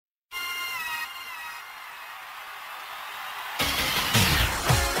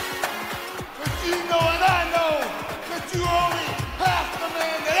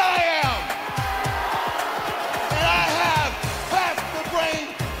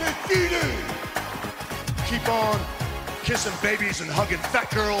keep on kissing babies and hugging fat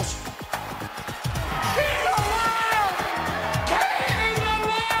girls.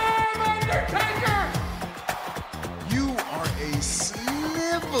 You are a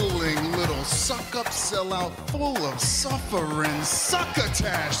sniveling little suck-up sellout full of suffering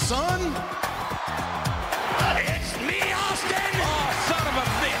succotash, son. It's me, Austin! Oh, son of a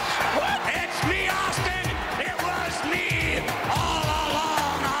bitch! What? It's me, Austin! It was me all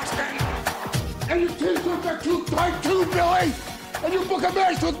along, Austin! And you t-shirts are too tight too, Billy! And you book a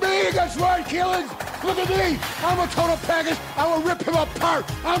match with me against Ryan Keelan! Look at me! I'm a total package! I will rip him apart!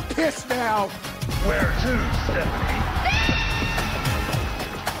 I'm pissed now! Where to, Stephanie?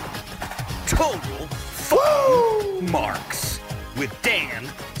 Total Fucking Marks with Dan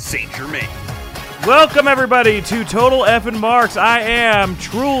St. Germain. Welcome, everybody, to Total Effin' Marks. I am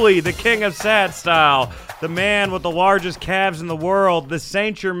truly the king of sad style, the man with the largest calves in the world, the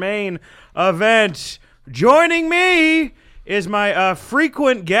St. Germain event. Joining me is my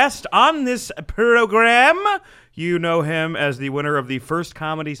frequent guest on this program. You know him as the winner of the first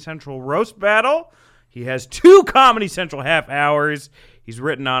Comedy Central Roast Battle. He has 2 Comedy Central half hours. He's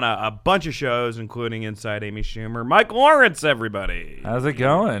written on a bunch of shows, including Inside Amy Schumer. Mike Lawrence, everybody. How's it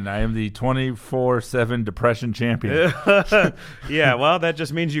going? I am the 24/7 depression champion. Yeah, well, that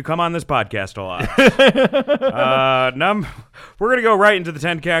just means you come on this podcast a lot. We're going to go right into the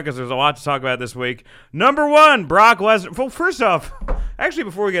 10 count because there's a lot to talk about this week. Number 1, Brock Lesnar. Well, first off, actually,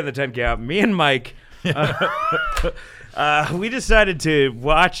 before we get to the 10 count, me and Mike, we decided to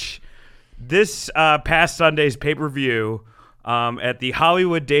watch this past Sunday's pay-per-view at the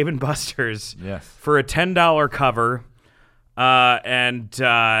Hollywood Dave & Buster's for a $10 cover, and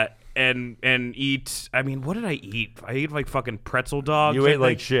eat. I mean, what did I eat? I ate like fucking pretzel dogs. You ate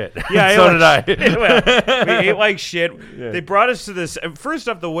like shit. Yeah, so did I. We ate like shit. Yeah. They brought us to this. First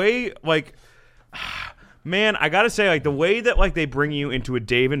off, the way man, I gotta say, the way that they bring you into a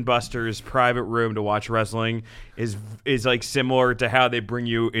Dave & Buster's private room to watch wrestling is like similar to how they bring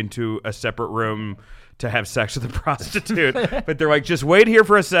you into a separate room to have sex with a prostitute. But they're like, just wait here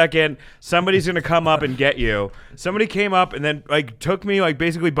for a second. Somebody's going to come up and get you. Somebody came up and then took me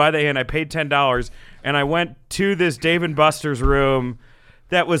basically by the hand. I paid $10 and I went to this Dave & Buster's room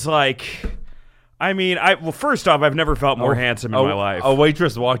that was well, first off, I've never felt more handsome in my life. A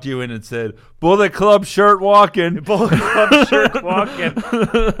waitress walked you in and said, Bullet Club shirt walking. Bullet Club shirt walking.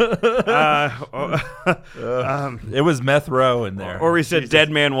 It was meth row in there. Or we said dead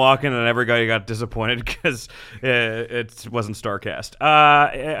man walking and everybody got disappointed because it wasn't StarCast.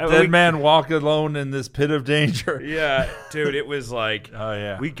 Dead man walk alone in this pit of danger. Yeah, dude, it was oh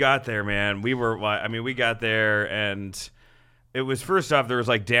yeah. We got there, man. We got there and... It was, first off, there was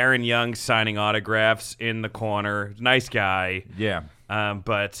Darren Young signing autographs in the corner. Nice guy. Yeah.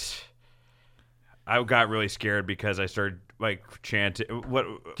 But I got really scared because I started chanting.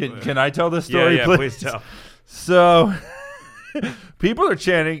 What? Can I tell the story, yeah, please? Tell. So people are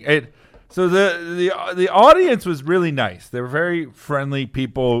chanting it. So the audience was really nice. They were very friendly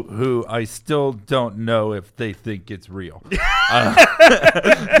people who I still don't know if they think it's real.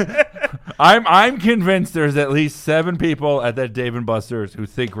 I'm convinced there's at least 7 people at that Dave & Buster's who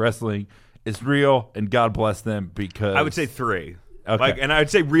think wrestling is real, and God bless them because... I would say 3. Okay. And I would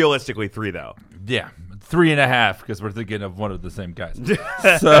say realistically 3, though. Yeah, 3.5 because we're thinking of one of the same guys.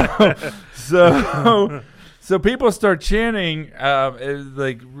 So people start chanting,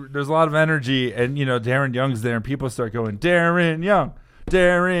 there's a lot of energy, and, Darren Young's there, and people start going, Darren Young,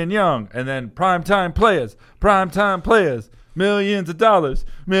 and then primetime players, millions of dollars,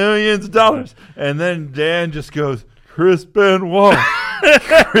 and then Dan just goes, Chris Benoit,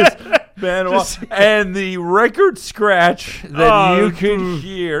 and the record scratch that you could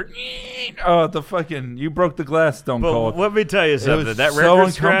hear, you broke the glass, Stone Cold. Let me tell you something, that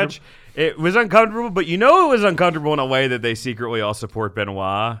record scratch... It was uncomfortable, but it was uncomfortable in a way that they secretly all support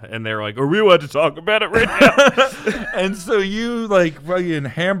Benoit, and they're like, are we allowed to talk about it right now? And so you, fucking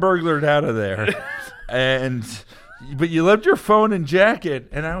hamburglared out of there, but you left your phone and jacket,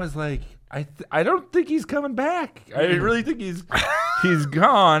 and I was like, I don't think he's coming back. I really think he's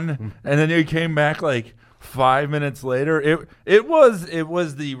gone, and then he came back 5 minutes later. It was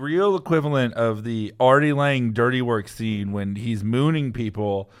the real equivalent of the Artie Lang Dirty Work scene when he's mooning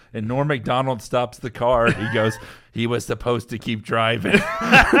people and Norm Macdonald stops the car. He goes, he was supposed to keep driving.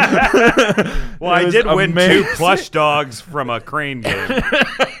 Well, I did win 2 plush dogs from a crane game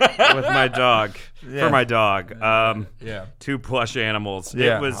with my dog. Yeah. For my dog. 2 plush animals.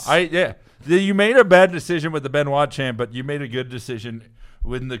 Yeah. It was... You made a bad decision with the Benoit chant, but you made a good decision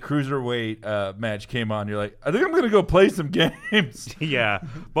when the cruiserweight match came on, you're like, I think I'm going to go play some games. Yeah.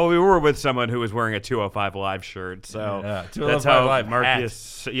 Well, we were with someone who was wearing a 205 Live shirt. So Yeah, 205 that's how Live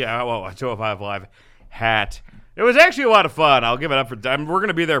Marcus. Yeah, well, a 205 Live hat. It was actually a lot of fun. I'll give it up for. We're going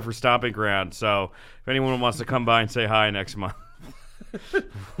to be there for Stomping Ground. So if anyone wants to come by and say hi next month,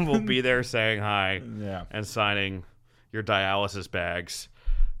 we'll be there saying hi and signing your dialysis bags.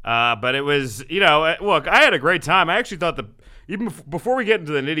 But it was, look, I had a great time. I actually thought even before we get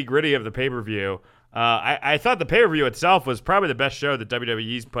into the nitty gritty of the pay-per-view, I thought the pay-per-view itself was probably the best show that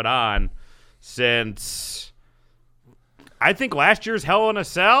WWE's put on since, I think, last year's Hell in a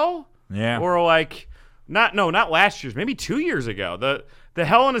Cell. Yeah. Or not last year's, maybe 2 years ago. The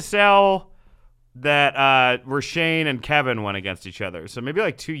Hell in a Cell that where Shane and Kevin went against each other. So maybe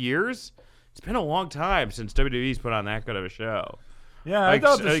 2 years. It's been a long time since WWE's put on that good of a show. Yeah, I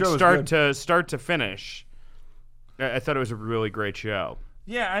thought the show was start to finish. I thought it was a really great show.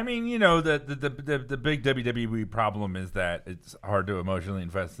 Yeah, I mean, the big WWE problem is that it's hard to emotionally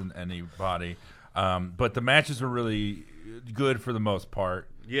invest in anybody. But the matches were really good for the most part.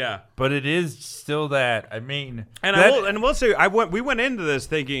 Yeah, but it is still that. I mean, we'll say we went into this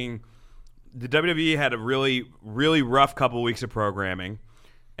thinking the WWE had a really, really rough couple weeks of programming,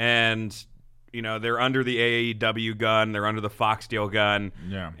 and they're under the AEW gun, they're under the Fox deal gun.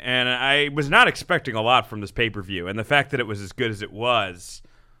 Yeah, and I was not expecting a lot from this pay-per-view, and the fact that it was as good as it was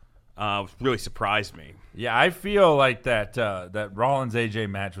really surprised me. Yeah, I feel like that Rollins AJ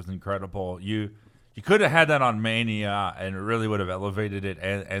match was incredible. You could have had that on Mania, and it really would have elevated it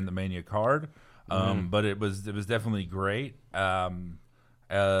and the Mania card. But it was definitely great.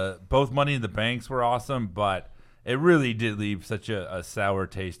 Both Money in the Banks were awesome, but it really did leave such a sour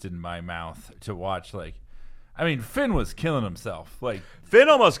taste in my mouth to watch. Finn was killing himself. Finn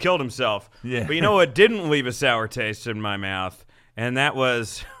almost killed himself. Yeah. But you know what didn't leave a sour taste in my mouth? And that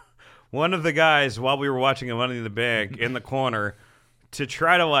was one of the guys, while we were watching a Money in the Bank, in the corner to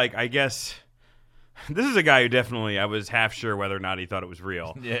try to, I guess... This is a guy who definitely, I was half sure whether or not he thought it was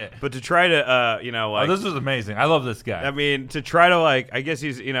real. Yeah. But to try to, this was amazing. I love this guy. I mean, to try to, I guess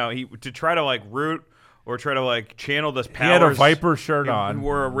he's, to try to, root or try to, channel this power. He had a Viper shirt on. He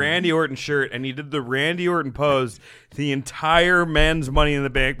wore a Randy Orton shirt, and he did the Randy Orton pose the entire men's Money in the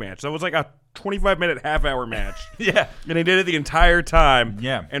Bank match. That was a 25-minute, half-hour match. Yeah. And he did it the entire time.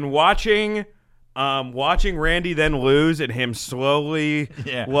 Yeah. And watching Randy then lose and him slowly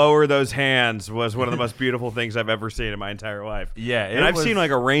lower those hands was one of the most beautiful things I've ever seen in my entire life. Yeah. And I've seen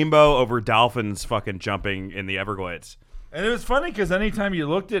a rainbow over dolphins fucking jumping in the Everglades. And it was funny because anytime you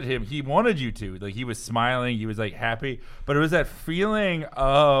looked at him, he wanted you to. He was smiling, he was happy. But it was that feeling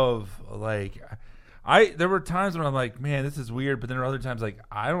of there were times when I'm like, man, this is weird. But then there were other times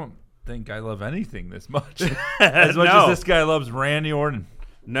I don't think I love anything this much. As much as this guy loves Randy Orton.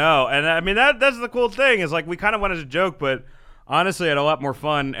 No, and I mean that's the cool thing is we kind of went as a joke, but honestly, I had a lot more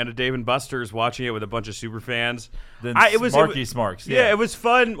fun at a Dave & Buster's watching it with a bunch of super fans than Smarks. Yeah, it was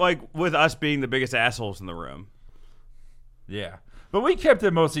fun, with us being the biggest assholes in the room. Yeah, but we kept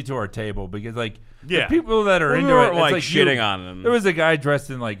it mostly to our table because the Yeah. people that are We into weren't, it, it's like, shitting on them. There was a guy dressed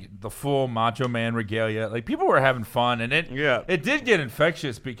in like the full Macho Man regalia. Like, people were having fun, and it did get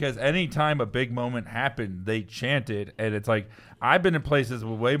infectious because anytime a big moment happened, they chanted, and it's like I've been in places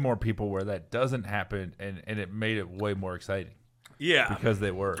with way more people where that doesn't happen, and it made it way more exciting. Yeah, because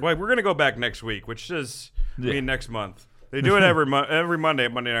they were. Like, we're gonna go back next week, which is next month. They do it every Monday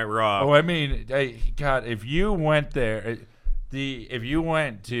at Monday Night Raw. Oh, I mean, God, if you went there, if you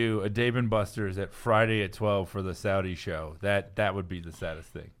went to a Dave & Buster's at Friday at 12 for the Saudi show, that would be the saddest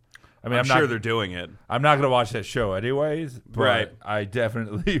thing. I mean, I'm sure they're doing it. I'm not going to watch that show anyways, but right. I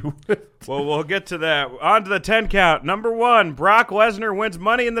definitely would. Well, we'll get to that. On to the 10 count. Number 1, Brock Lesnar wins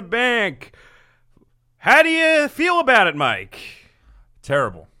Money in the Bank. How do you feel about it, Mike?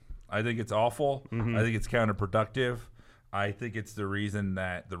 Terrible. I think it's awful. Mm-hmm. I think it's counterproductive. I think it's the reason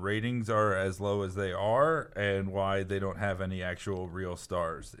that the ratings are as low as they are and why they don't have any actual real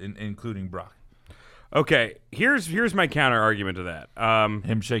stars, including Brock. Okay, here's my counter argument to that.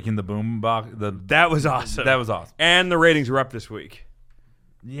 Him shaking the boom box. That was awesome. That was awesome. And the ratings were up this week.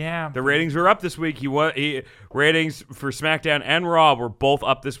 Yeah. The ratings were up this week. Ratings for SmackDown and Raw were both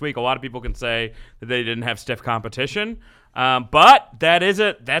up this week. A lot of people can say that they didn't have stiff competition. But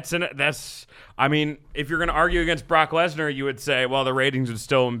I mean, if you're going to argue against Brock Lesnar, you would say, well, the ratings would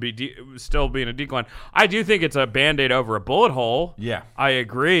still be in a decline. I do think it's a Band-Aid over a bullet hole. Yeah. I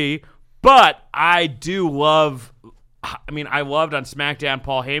agree. But I loved on SmackDown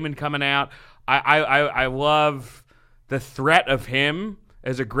Paul Heyman coming out. I love the threat of him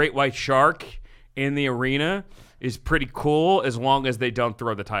as a great white shark in the arena. is pretty cool as long as they don't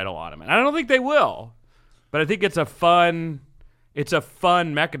throw the title on him. And I don't think they will, but I think it's a fun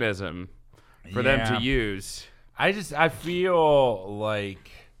mechanism for them to use. I feel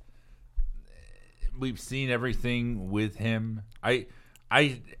like we've seen everything with him. I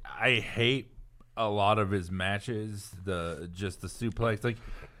hate a lot of his matches. The suplex. Like,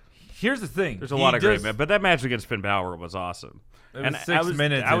 here's the thing. There's a lot of great, but that match against Finn Balor was awesome. It was 6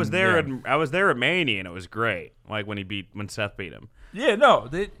 minutes. I was there at Mania, and it was great. Like when Seth beat him. Yeah, no,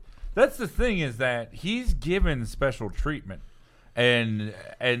 that's the thing, is that he's given special treatment, and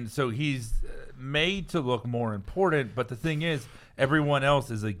so he's made to look more important. But the thing is, everyone else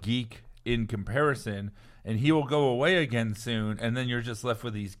is a geek in comparison, and he will go away again soon, and then you're just left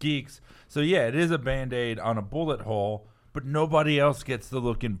with these geeks. So yeah, it is a Band-Aid on a bullet hole. But nobody else gets to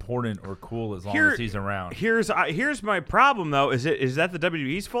look important or cool as long as he's around. Here's my problem, though. Is that the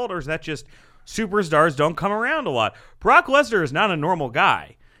WWE's fault, or is that just superstars don't come around a lot? Brock Lesnar is not a normal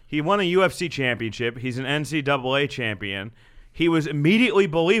guy. He won a UFC championship. He's an NCAA champion. He was immediately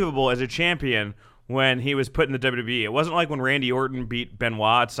believable as a champion when he was put in the WWE. It wasn't like when Randy Orton beat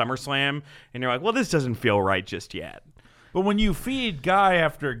Benoit at SummerSlam, and you're like, well, this doesn't feel right just yet. But when you feed guy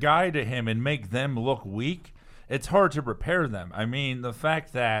after guy to him and make them look weak, it's hard to repair them. I mean, the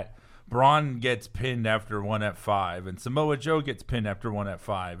fact that Braun gets pinned after 1 F5, and Samoa Joe gets pinned after 1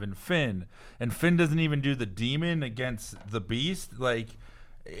 F5, and Finn doesn't even do the demon against the Beast. Like,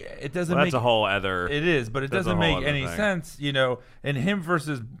 it doesn't make... That's a whole other... It is, but it doesn't make any sense, you know. And him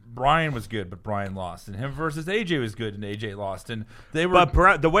versus Bryan was good, but Bryan lost. And him versus AJ was good, and AJ lost. And they were...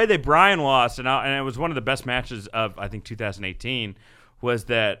 But the way that Bryan lost, and it was one of the best matches of, I think, 2018, was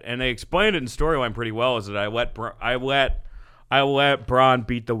that, and they explained it in storyline pretty well, is that I let Braun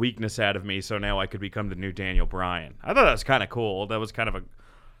beat the weakness out of me, so now I could become the new Daniel Bryan. I thought that was kind of cool. That was kind of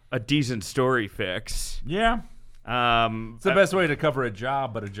a decent story fix. Yeah. It's the best way to cover a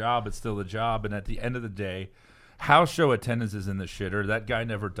job, but a job is still a job. And at the end of the day, house show attendance is in the shitter. That guy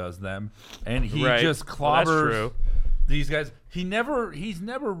never does them, and he just clobbers these guys. He's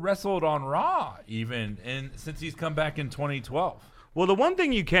never wrestled on Raw even, and since he's come back in 2012. Well, the one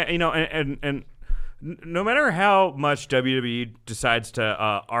thing you can't, and no matter how much WWE decides to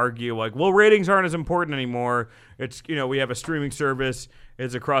argue, like, well, ratings aren't as important anymore. It's, we have a streaming service.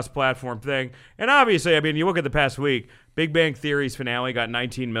 It's a cross-platform thing. And obviously, I mean, you look at the past week, Big Bang Theory's finale got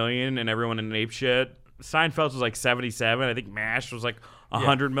 19 million and everyone in ape shit. Seinfeld's was like 77. I think MASH was like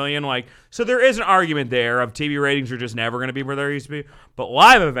 100 million. Like, so there is an argument there of TV ratings are just never going to be where they used to be. But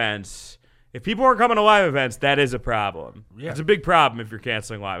live events... If people aren't coming to live events, that is a problem. Yeah. It's a big problem if you're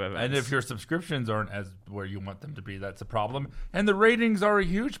canceling live events. And if your subscriptions aren't as where you want them to be, that's a problem. And the ratings are a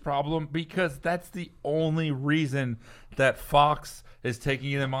huge problem because that's the only reason that Fox is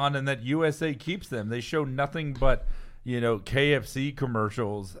taking them on and that USA keeps them. They show nothing but, KFC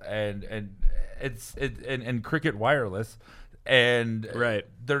commercials and Cricket Wireless, and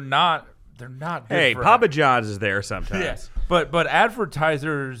they're not good. Hey, Papa John's is there sometimes. Yeah. But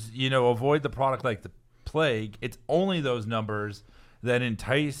advertisers, avoid the product like the plague. It's only those numbers that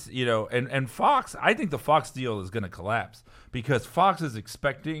entice, and Fox, I think the Fox deal is going to collapse because Fox is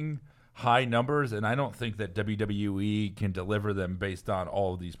expecting high numbers, and I don't think that WWE can deliver them based on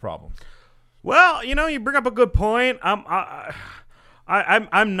all of these problems. Well, you bring up a good point. I'm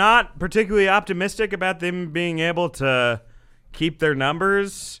not particularly optimistic about them being able to keep their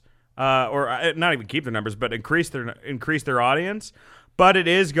numbers. Or not even keep their numbers, but increase their audience. But it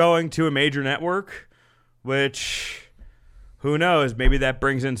is going to a major network, which, who knows, maybe that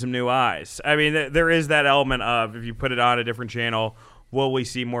brings in some new eyes. I mean, there is that element of, if you put it on a different channel, will we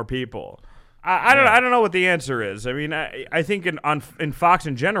see more people? I don't know what the answer is. I mean, I think in Fox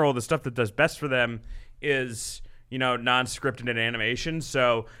in general, the stuff that does best for them is, non-scripted and animation.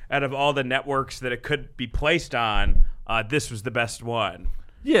 So out of all the networks that it could be placed on, this was the best one.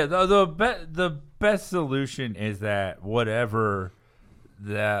 Yeah, the best solution is that whatever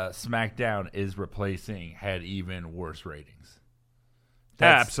the SmackDown is replacing had even worse ratings.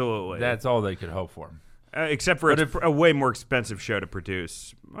 Absolutely. That's all they could hope for. Except for it's a way more expensive show to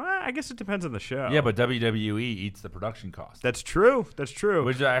produce. I guess it depends on the show. Yeah, but WWE eats the production cost. That's true.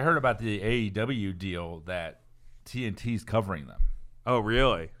 Which I heard about the AEW deal that TNT's covering them. Oh,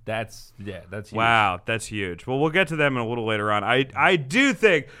 really? That's huge. Wow, that's huge. Well, we'll get to them in a little later on. I do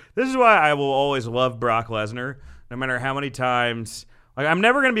think this is why I will always love Brock Lesnar, no matter how many times. Like, I'm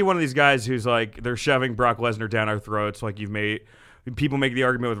never going to be one of these guys who's like, they're shoving Brock Lesnar down our throats. Like, people make the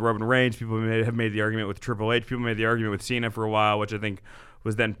argument with Roman Reigns. People have made the argument with Triple H. People made the argument with Cena for a while, which I think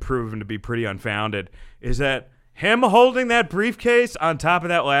was then proven to be pretty unfounded. Is that him holding that briefcase on top of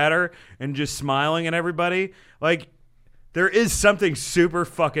that ladder and just smiling at everybody, like, there is something super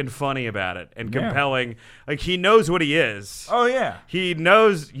fucking funny about it and compelling. Like, he knows what he is. Oh, yeah. He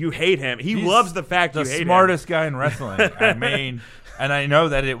knows you hate him. He's loves the fact you hate him. The smartest guy in wrestling. I mean, and I know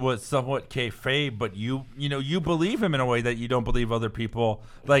that it was somewhat kayfabe, but you believe him in a way that you don't believe other people.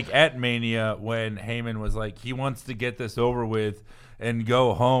 Like at Mania, when Heyman was like, he wants to get this over with and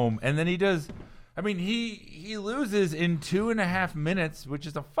go home, and then he does. I mean, he loses in 2.5 minutes, which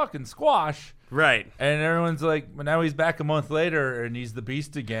is a fucking squash. Right. And everyone's like, well, now he's back a month later and he's the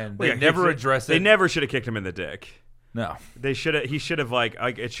Beast again. They never address it. They never should have kicked him in the dick. No. They should have. He should have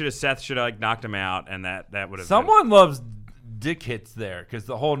Seth should have knocked him out, and that would have. Someone loves dick hits there because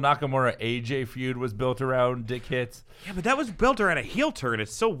the whole Nakamura AJ feud was built around dick hits. Yeah, but that was built around a heel turn.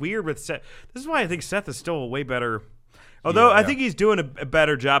 It's so weird with Seth. This is why I think Seth is still a way better. Although I think he's doing a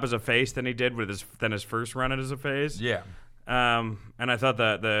better job as a face than he did than his first run as a face. Yeah. And I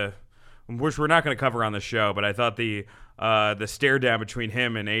thought which we're not going to cover on the show, but I thought the stare down between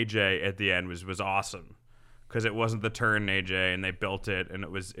him and AJ at the end was awesome because it wasn't the turn AJ, and they built it, and it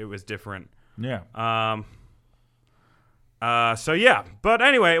was different. Yeah. So yeah, but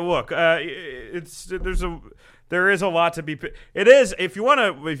anyway, look, there is a lot to be. It is if you want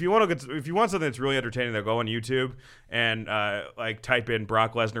something that's really entertaining, though, go on YouTube and type in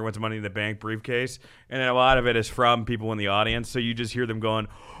Brock Lesnar wins Money in the Bank briefcase, and then a lot of it is from people in the audience, so you just hear them going,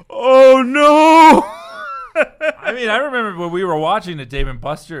 "Oh no!" I mean, I remember when we were watching the Dave and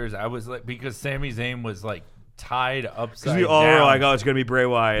Buster's, I was like, because Sami Zayn was like tied upside down. We all were like, "Oh, it's gonna be Bray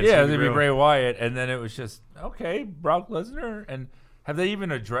Wyatt." Yeah, it's gonna be Bray Wyatt, and then it was just okay, Brock Lesnar. And have they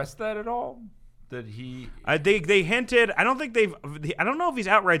even addressed that at all? That he, they hinted. I don't think they've. I don't know if he's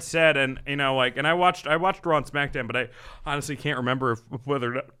outright said. And and I watched Raw and SmackDown, but I honestly can't remember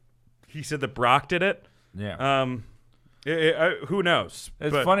whether or not he said that Brock did it. Yeah. Who knows?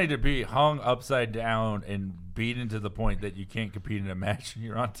 It's funny to be hung upside down and beaten to the point that you can't compete in a match and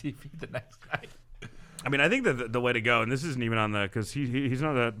you're on TV the next night. I mean, I think the way to go, and this isn't even on the because he's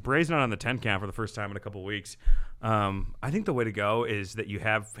not Bray's not on the 10 count for the first time in a couple of weeks. I think the way to go is that you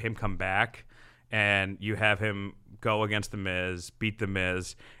have him come back. And you have him go against The Miz, beat The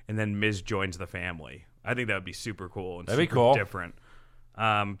Miz, and then Miz joins the family. I think that would be super cool and That'd super be cool. Different.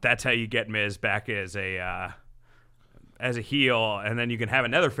 That's how you get Miz back as a heel, and then you can have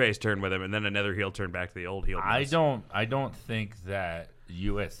another face turn with him, and then another heel turn back to the old heel. I don't think that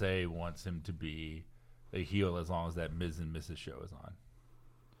USA wants him to be a heel as long as that Miz and Mrs. show is on.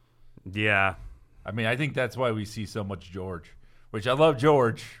 Yeah. I mean, I think that's why we see so much George, which I love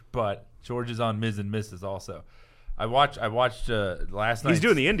George, but George is on Miz and Mrs. also. I watched last night. He's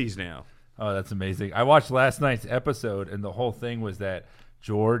doing the indies now. Oh, that's amazing. I watched last night's episode, and the whole thing was that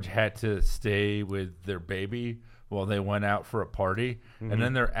George had to stay with their baby while they went out for a party. Mm-hmm. And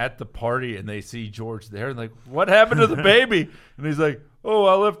then they're at the party, and they see George there. And like, what happened to the baby? And he's like, oh,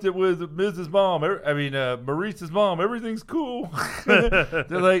 I left it with Mrs. Mom. Maurice's mom. Everything's cool. They're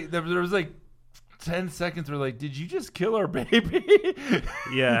like, there was like 10 seconds were like, did you just kill our baby?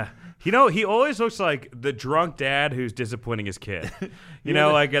 Yeah. He always looks like the drunk dad who's disappointing his kid.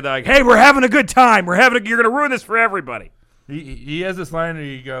 They're like, hey, we're having a good time. You're going to ruin this for everybody. He has this line where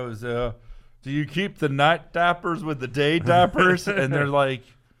he goes, do you keep the night diapers with the day diapers? And they're like,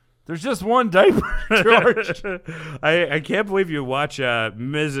 there's just one diaper, George. I can't believe you watch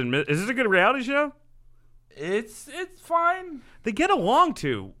Miz and Miz. Is this a good reality show? It's fine. They get along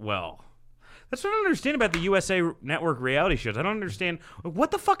too well. That's what I don't understand about the USA Network reality shows. I don't understand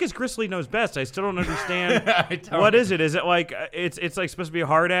what the fuck is Grizzly Knows Best. I still don't understand. What is it? Is it like it's like supposed to be a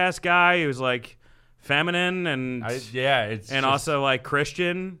hard ass guy who's like feminine and also like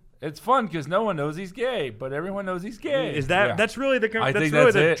Christian? It's fun because no one knows he's gay, but everyone knows he's gay. Is that that's really the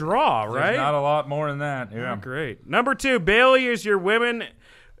the draw, right? There's not a lot more than that. Yeah, great. Number 2, Bayley is your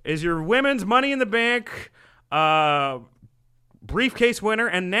women's Money in the Bank briefcase winner,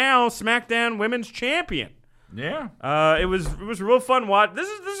 and now SmackDown Women's Champion. Yeah. It was real fun. This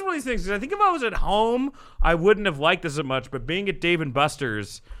is one of these things. I think if I was at home, I wouldn't have liked this as much. But being at Dave and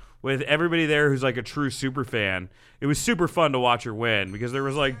Buster's with everybody there who's like a true super fan, it was super fun to watch her win because there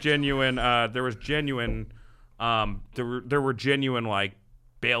was like genuine. There were genuine like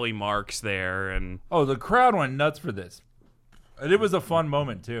Bayley marks there, and the crowd went nuts for this, and it was a fun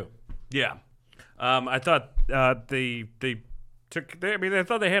moment too. Yeah. I thought I thought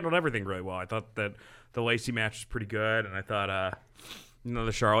they handled everything really well. I thought that the Lacey match was pretty good, and I thought,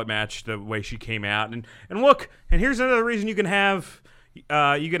 the Charlotte match, the way she came out, and look, and here's another reason you can have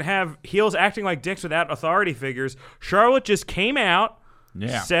heels acting like dicks without authority figures. Charlotte just came out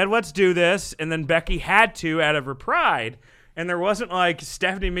said, let's do this, and then Becky had to out of her pride. And there wasn't like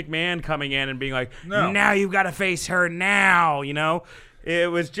Stephanie McMahon coming in and being like, now you've got to face her now, you know?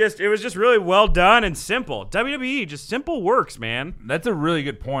 It was just really well done and simple. WWE, just simple works, man. That's a really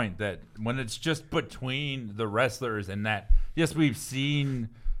good point, that when it's just between the wrestlers and that, yes, we've seen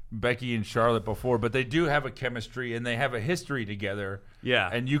Becky and Charlotte before, but they do have a chemistry and they have a history together. Yeah.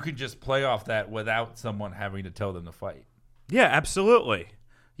 And you can just play off that without someone having to tell them to fight. Yeah, absolutely.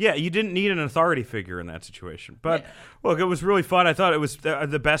 Yeah, you didn't need an authority figure in that situation. But, look, it was really fun. I thought it was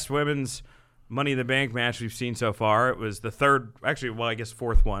the best women's Money in the Bank match we've seen so far. It was the third, actually, well, I guess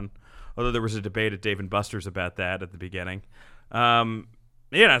fourth one, although there was a debate at Dave & Buster's about that at the beginning.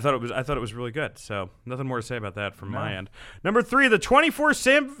 Yeah, I thought it was really good. So nothing more to say about that from my end. Number 3, the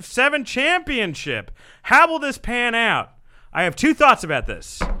 24/7 Championship. How will this pan out? I have 2 thoughts about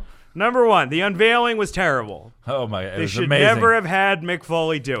this. Number 1, the unveiling was terrible. Oh my! It they was should amazing. never have had Mick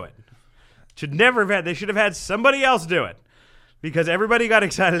Foley do it. They should have had somebody else do it, because everybody got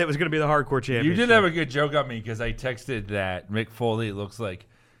excited it was going to be the Hardcore Championship. You did have a good joke on me because I texted that Mick Foley looks like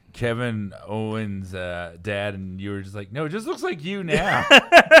Kevin Owens' dad, and you were just like, no, it just looks like you now.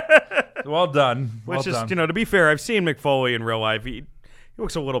 Well done. Which is, to be fair, I've seen Mick Foley in real life. He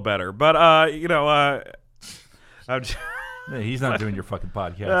looks a little better, but I'm just, he's not doing your fucking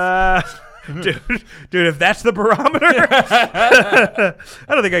podcast. Dude, if that's the barometer, I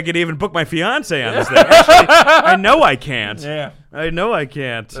don't think I could even book my fiance on this thing. Actually, I know I can't. Yeah. I know I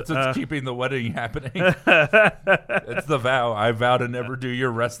can't. That's what's keeping the wedding happening. That's the vow. I vow to never do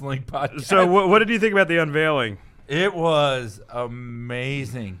your wrestling podcast. So what did you think about the unveiling? It was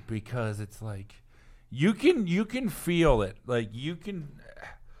amazing because it's like you can feel it. Like you can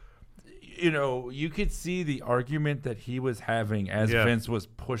you could see the argument that he was having as Vince was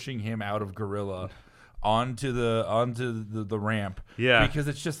pushing him out of Gorilla onto the ramp. Yeah. Because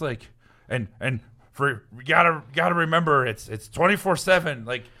it's just like and we gotta remember it's 24/7,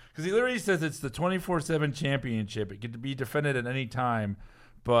 like, because he literally says it's the 24/7 championship. It could be defended at any time,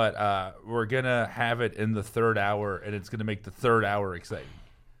 but we're gonna have it in the third hour, and it's gonna make the third hour exciting.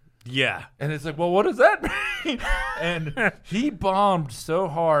 Yeah. And it's like, well, what does that mean? And he bombed so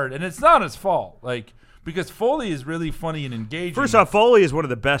hard, and it's not his fault, like, because Foley is really funny and engaging. First off, Foley is one of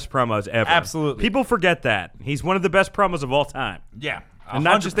the best promos ever. Absolutely. People forget that. He's one of the best promos of all time. Yeah. 100%. And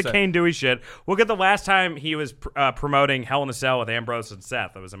not just the Kane Dewey shit. Look at the last time he was promoting Hell in a Cell with Ambrose and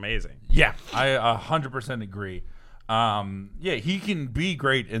Seth. It was amazing. Yeah, I 100% agree. He can be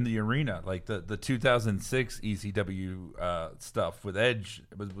great in the arena. Like the 2006 ECW stuff with Edge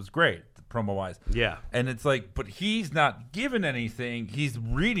was great, promo-wise. Yeah. And it's like, but he's not given anything. He's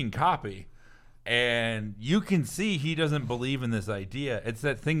reading copy. And you can see he doesn't believe in this idea. It's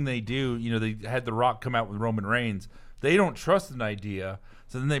that thing they do. They had The Rock come out with Roman Reigns. They don't trust an idea,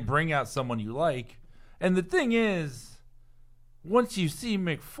 so then they bring out someone you like. And the thing is, once you see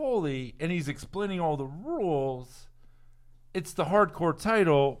Mick Foley and he's explaining all the rules, it's the hardcore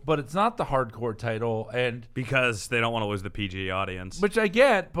title, but it's not the hardcore title. And because they don't want to lose the PG audience. Which I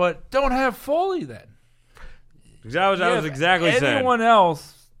get, but don't have Foley then. I was exactly saying. Anyone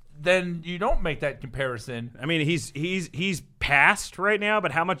else, then you don't make that comparison. I mean, he's past right now,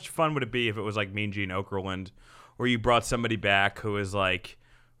 but how much fun would it be if it was like Mean Gene Okerlund, or you brought somebody back who is like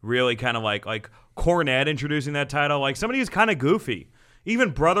really kind of like Cornette introducing that title, like somebody who's kind of goofy.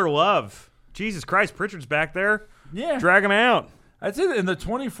 Even Brother Love. Jesus Christ, Pritchard's back there. Yeah. Drag him out. That's it. And the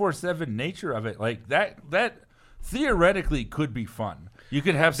 24/7 nature of it, like that theoretically could be fun. You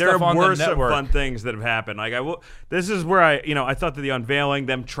could have stuff on the network. There are worse fun things that have happened. Like this is where I thought that the unveiling,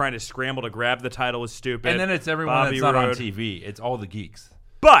 them trying to scramble to grab the title, was stupid. And then it's everyone Bobby that's not on Roode. TV. It's all the geeks.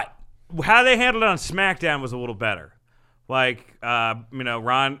 But how they handled it on SmackDown was a little better. Like, fucking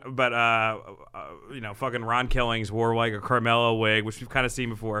Ron Killings wore like a Carmelo wig, which we've kind of seen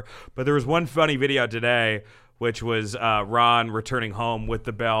before. But there was one funny video today, which was Ron returning home with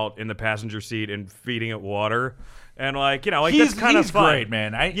the belt in the passenger seat and feeding it water. And that's kind of fun. He's great,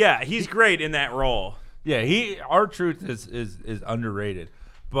 man. He's great in that role. Yeah, R-Truth is underrated.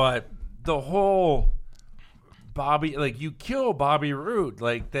 But the whole Bobby, like, you kill Bobby Roode,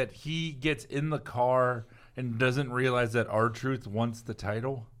 like that he gets in the car and doesn't realize that R-Truth wants the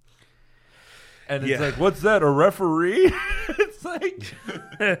title. And it's like, what's that, a referee? It's like,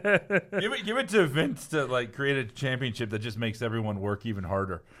 give it to Vince to like create a championship that just makes everyone work even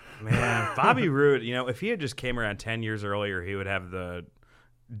harder. Man, Bobby Roode, if he had just came around 10 years earlier, he would have the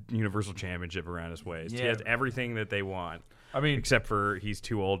Universal Championship around his waist. Yeah. He has everything that they want. I mean, except for he's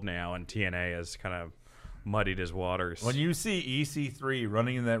too old now, and TNA has kind of muddied his waters. When you see EC3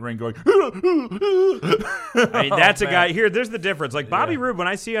 running in that ring going, I mean, that's a guy here. There's the difference. Like Bobby Roode, when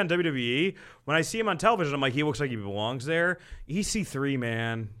I see on WWE, when I see him on television, I'm like, he looks like he belongs there. EC3,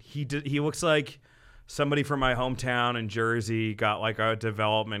 man, he looks like somebody from my hometown in Jersey got like a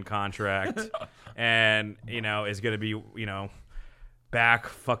development contract, and is gonna be back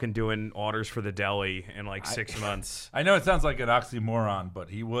fucking doing orders for the deli in like 6 months. I know it sounds like an oxymoron, but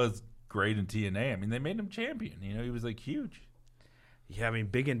he was great in TNA. I mean, they made him champion. He was like huge. Yeah, I mean,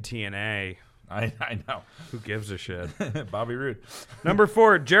 big in TNA. I know. Who gives a shit? Bobby Roode. Number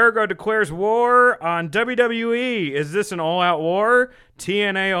 4, Jericho declares war on WWE. Is this an all-out war?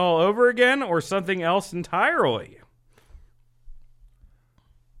 TNA all over again, or something else entirely?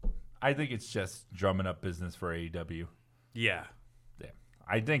 I think it's just drumming up business for AEW. Yeah.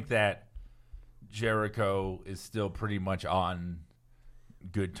 I think that Jericho is still pretty much on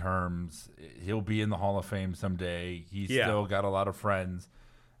good terms. He'll be in the Hall of Fame someday. He's still got a lot of friends.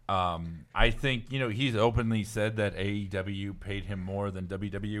 I think, he's openly said that AEW paid him more than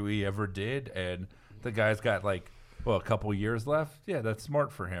WWE ever did, and the guy's got a couple years left. Yeah, that's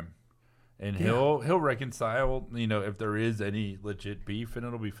smart for him. And he'll reconcile, if there is any legit beef, and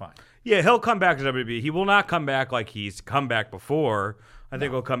it'll be fine. Yeah, he'll come back to WWE. He will not come back like he's come back before. I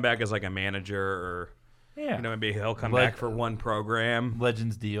think he'll come back as like a manager, or maybe he'll come back for one program.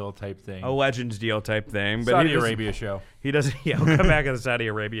 Legends deal type thing. A Legends deal type thing. But Saudi Arabia show. He doesn't. Yeah, he'll come back as a Saudi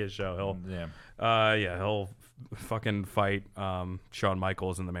Arabia show. He'll fucking fight Shawn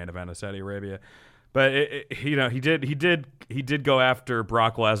Michaels in the main event of Saudi Arabia. But he did go after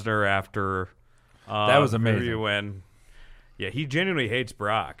Brock Lesnar after that was amazing. When he genuinely hates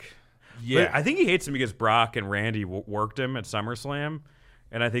Brock. Yeah, but I think he hates him because Brock and Randy worked him at SummerSlam,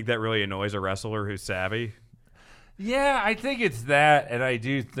 and I think that really annoys a wrestler who's savvy. Yeah, I think it's that, and I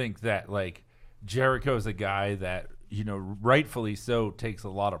do think that Jericho's a guy that rightfully so takes a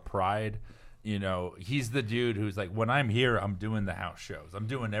lot of pride. He's the dude who's like, when I'm here, I'm doing the house shows. I'm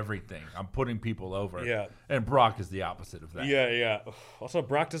doing everything. I'm putting people over. Yeah. And Brock is the opposite of that. Yeah. Also,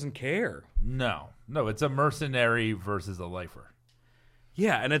 Brock doesn't care. No, it's a mercenary versus a lifer.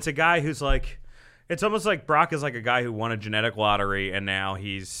 Yeah, and it's a guy who's like, it's almost like Brock is like a guy who won a genetic lottery and now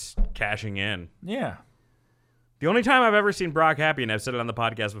he's cashing in. Yeah. The only time I've ever seen Brock happy, and I've said it on the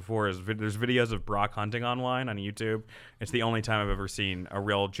podcast before, is there's videos of Brock hunting online on YouTube. It's the only time I've ever seen a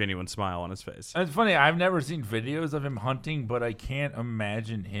real, genuine smile on his face. It's funny. I've never seen videos of him hunting, but I can't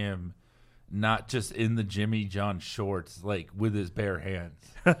imagine him not just in the Jimmy John shorts, with his bare hands.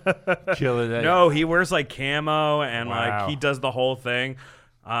 Killing it. No, he wears camo and he does the whole thing.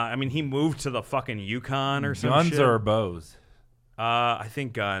 He moved to the fucking Yukon or something. Guns or bows? I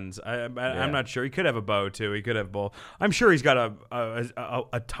think guns. I'm not sure. He could have a bow too. He could have both. I'm sure he's got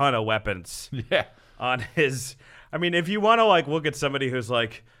a ton of weapons. Yeah. On his. I mean, if you want to look at somebody who's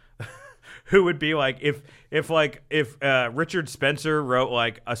who would be if Richard Spencer wrote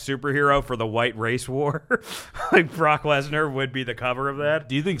a superhero for the white race war, Brock Lesnar would be the cover of that.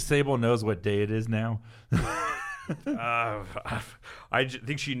 Do you think Sable knows what day it is now? I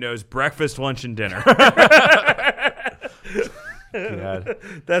think she knows breakfast, lunch, and dinner. God.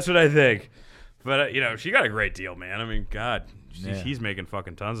 That's what I think. But she got a great deal, man. I mean, God, he's making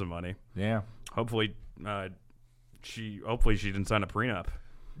fucking tons of money. Yeah. Hopefully she didn't sign a prenup.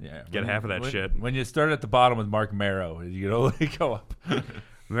 Yeah. Get half of that shit. When you start at the bottom with Mark Marrow, you can only go up.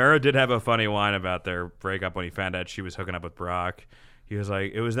 Marrow did have a funny line about their breakup when he found out she was hooking up with Brock. He was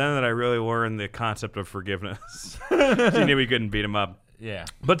like, it was then that I really learned the concept of forgiveness. She knew he couldn't beat him up. Yeah.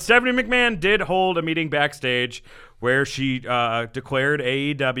 But Stephanie McMahon did hold a meeting backstage where she declared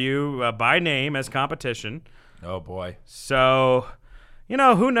AEW by name as competition. Oh, boy. So,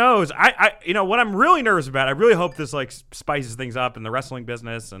 who knows? I what I'm really nervous about, I really hope this spices things up in the wrestling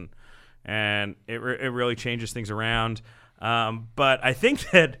business and it really changes things around. But I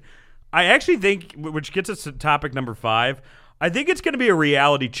actually think, which gets us to topic number 5, I think it's going to be a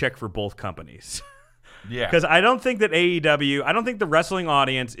reality check for both companies. Yeah. Because I don't think that AEW, I don't think the wrestling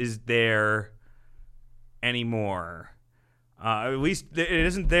audience is there anymore. At least it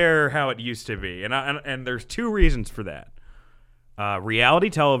isn't there how it used to be. And there's 2 reasons for that. Reality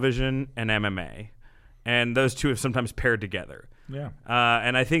television and MMA. And those 2 have sometimes paired together. Yeah.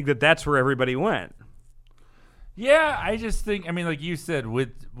 And I think that that's where everybody went. Yeah, I just think, like you said, with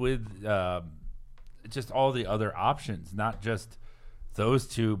just all the other options, not just those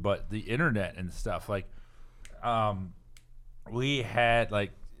 2, but the internet and stuff. We had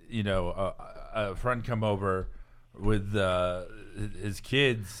a friend come over with his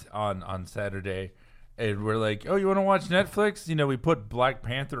kids on Saturday, and we're like, "Oh, you want to watch Netflix?" We put Black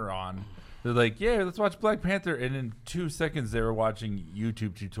Panther on, They're like, yeah, let's watch Black Panther. And in 2 seconds, they were watching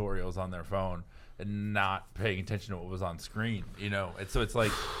YouTube tutorials on their phone and not paying attention to what was on screen, And so it's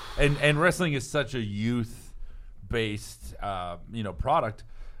like, and wrestling is such a youth-based, product.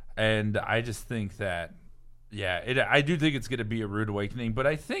 And I just think that, I do think it's going to be a rude awakening. But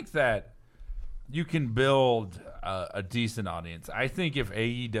I think that you can build a decent audience. I think if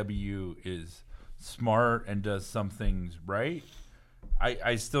AEW is smart and does some things right,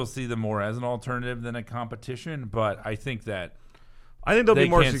 I still see them more as an alternative than a competition, but I think they'll be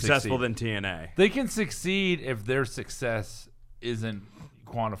more successful than TNA. They can succeed if their success isn't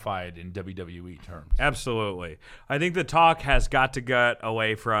quantified in WWE terms. Absolutely. I think the talk has got to get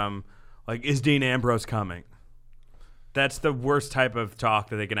away from, like, is Dean Ambrose coming? That's the worst type of talk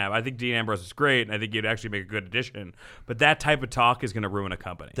that they can have. I think Dean Ambrose is great, and I think he'd actually make a good addition, but that type of talk is going to ruin a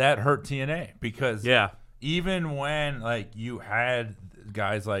company. That hurt TNA because even when, like, you had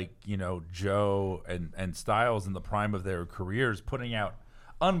guys like, Joe and Styles in the prime of their careers putting out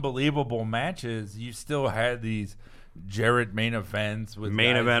unbelievable matches, you still had these Jarrett main events with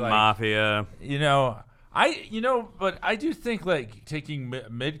main event like, Mafia. But I do think, like, taking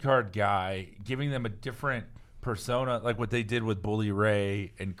mid-card guy, giving them a different persona, like what they did with Bully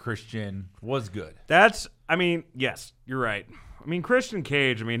Ray and Christian, was good. Yes, you're right. Christian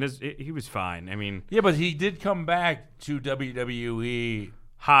Cage, he was fine. Yeah, but he did come back to WWE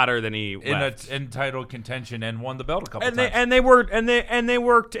hotter than he left. In title contention and won the belt a couple times. And they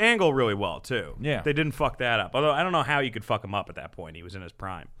worked Angle really well too. Yeah, they didn't fuck that up. Although I don't know how you could fuck him up at that point. He was in his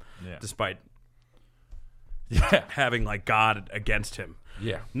prime, despite having like God against him.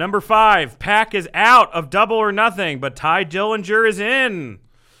 Yeah. Number 5, Pac is out of Double or Nothing, but Ty Dillinger is in.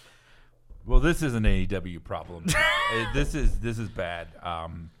 Well, this is an AEW problem. This is bad.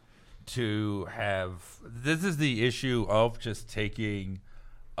 This is the issue of just taking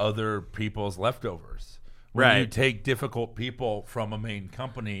other people's leftovers. When you take difficult people from a main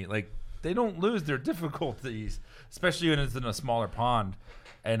company, like, they don't lose their difficulties, especially when it's in a smaller pond.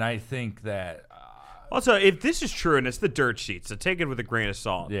 And I think that also, if this is true, and it's the dirt sheet, so take it with a grain of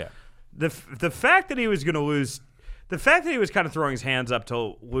salt. Yeah. The fact that he was going to lose, the fact that he was kind of throwing his hands up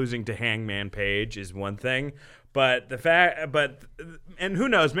to losing to Hangman Page is one thing, and who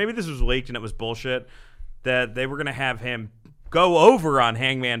knows, maybe this was leaked and it was bullshit, that they were going to have him go over on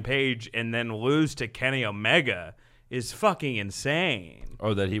Hangman Page and then lose to Kenny Omega is fucking insane.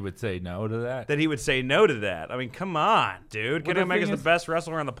 Oh, that he would say no to that? That he would say no to that. Come on, dude. Kenny Omega's the best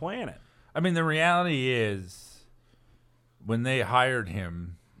wrestler on the planet. The reality is, when they hired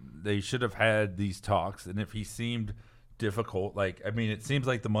him, they should have had these talks. And if he seemed difficult, it seems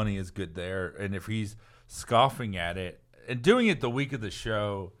like the money is good there. And if he's scoffing at it and doing it the week of the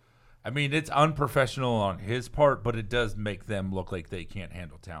show, it's unprofessional on his part, but it does make them look like they can't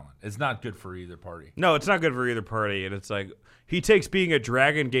handle talent. It's not good for either party. No, it's not good for either party. And it's like, he takes being a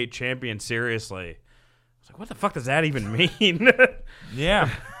Dragon Gate champion seriously. It's like, what the fuck does that even mean? Yeah.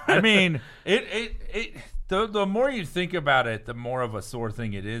 The more you think about it, the more of a sore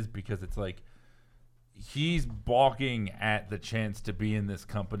thing it is, because it's like he's balking at the chance to be in this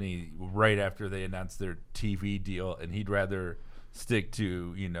company right after they announced their TV deal, and he'd rather stick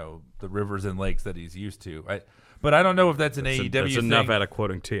to, the rivers and lakes that he's used to. But I don't know if that's an AEW thing. That's enough out of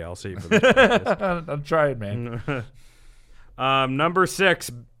quoting TLC for this. I'm trying, man. Number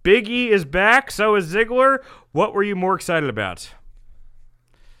 6, Big E is back, so is Ziggler. What were you more excited about?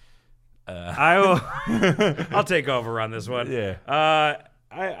 I'll take over on this one. Yeah.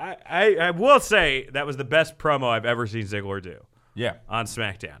 I will say that was the best promo I've ever seen Ziggler do. Yeah. On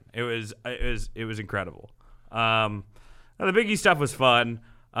SmackDown. It was incredible. The Big E stuff was fun.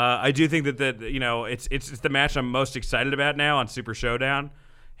 I do think that it's the match I'm most excited about now on Super Showdown.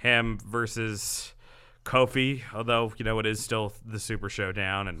 Him versus Kofi, although it is still the Super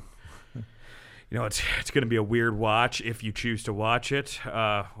Showdown, and it's going to be a weird watch if you choose to watch it,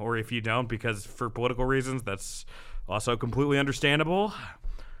 or if you don't, because for political reasons, that's also completely understandable.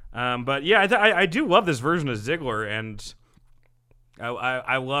 But yeah, I do love this version of Ziggler, and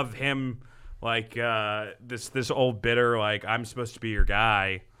I love him, like, this old bitter, like, I'm supposed to be your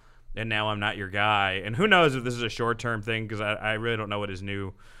guy, and now I'm not your guy. And who knows if this is a short-term thing, because I really don't know what his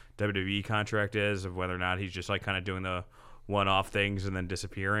new WWE contract is, of whether or not he's just like kind of doing the one-off things and then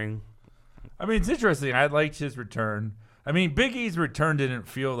disappearing. It's interesting. I liked his return. Big E's return didn't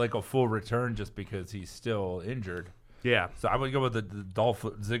feel like a full return just because he's still injured. Yeah. So I would go with the Dolph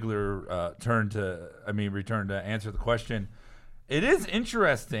Ziggler return to answer the question. It is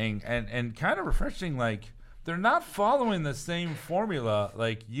interesting and kind of refreshing. Like, they're not following the same formula.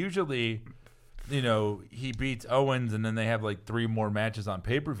 Like, usually he beats Owens, and then they have like 3 more matches on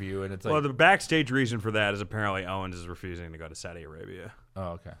pay-per-view, and it's like, Well, the backstage reason for that is apparently Owens is refusing to go to Saudi Arabia.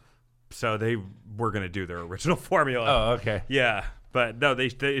 oh, okay. So they were going to do their original formula. Oh, okay. Yeah, but no,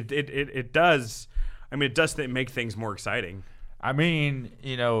 it does. I mean, it does make things more exciting. I mean,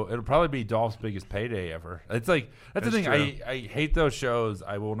 it'll probably be Dolph's biggest payday ever. It's like that's the thing. True. I hate those shows.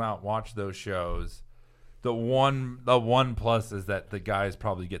 I will not watch those shows. The one plus is that the guys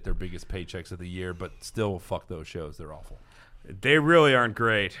probably get their biggest paychecks of the year, but still fuck those shows. They're awful. They really aren't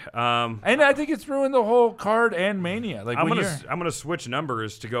great. And I think it's ruined the whole card and Mania. Like I'm gonna switch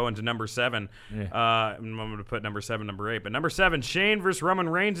numbers to go into number 7. Yeah. I'm gonna put number 7, number 8. But number 7, Shane versus Roman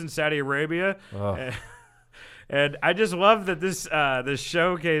Reigns in Saudi Arabia. Oh. And I just love that this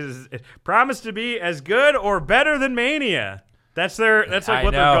showcase promised to be as good or better than Mania. That's what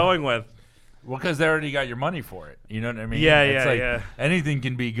they're going with. Well, because they already got your money for it. You know what I mean? Yeah, it's like yeah. anything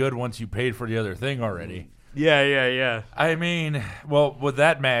can be good once you paid for the other thing already. Yeah. I mean, well, with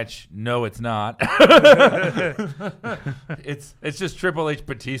that match, no, it's not. It's just Triple H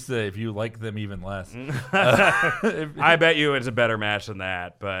Batista if you like them even less. I bet you it's a better match than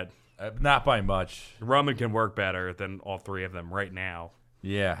that, but not by much. Roman can work better than all 3 of them right now.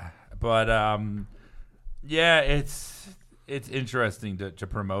 Yeah, but it's interesting to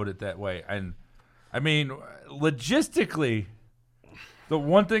promote it that way. And I mean, logistically, the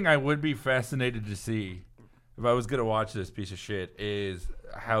one thing I would be fascinated to see if I was going to watch this piece of shit is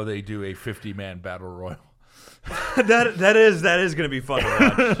how they do a 50-man battle royal. that is going to be fun to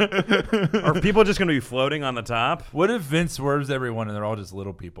watch. Are people just going to be floating on the top? What if Vince swerves everyone and they're all just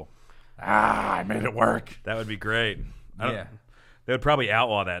little people? I made it work. That would be great. Yeah. They would probably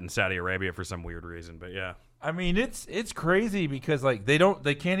outlaw that in Saudi Arabia for some weird reason, but yeah. I mean, it's crazy because like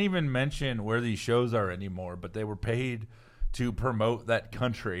they can't even mention where these shows are anymore, but they were paid to promote that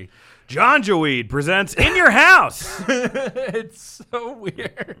country. John Joweed presents In Your House. It's so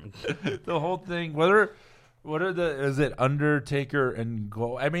weird. The whole thing. Is it Undertaker and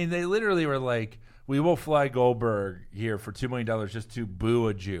Gold? I mean, they literally were like, we will fly Goldberg here for $2 million just to boo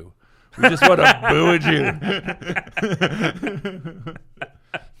a Jew. We just want to boo a Jew.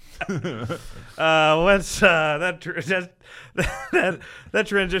 That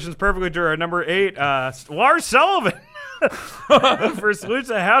transitions perfectly to our number 8, Lars Sullivan for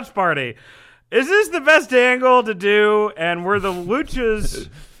Lucha House Party. Is this the best angle to do? And were the Luchas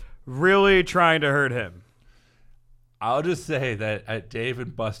really trying to hurt him? I'll just say that at Dave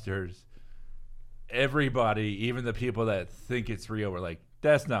and Buster's, everybody, even the people that think it's real, were like,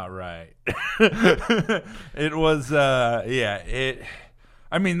 that's not right. It was, I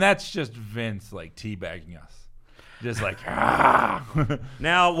mean, that's just Vince like teabagging us. Just like,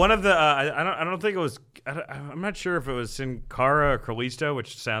 Now, one of the, I don't think it was, I'm not sure if it was Sin Cara or Kalisto,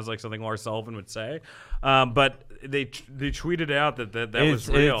 which sounds like something Lars Sullivan would say. But they tweeted out that was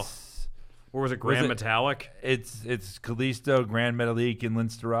real. Or was it Grand Metalik? It's Kalisto, Grand Metalik, and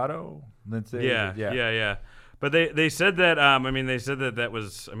Lince Dorado. Yeah. But they said that. They said that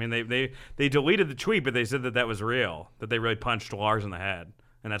was. I mean, they deleted the tweet, but they said that was real. That they really punched Lars in the head,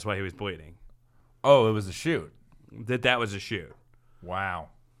 and that's why he was bleeding. Oh, it was a shoot. That was a shoot. Wow.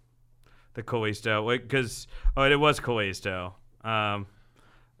 The Kalisto, because it was Kalisto.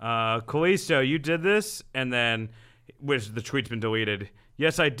 Kalisto, you did this, and then which the tweet's been deleted.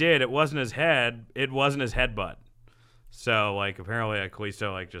 Yes, I did. It wasn't his head. It wasn't his headbutt. So like apparently,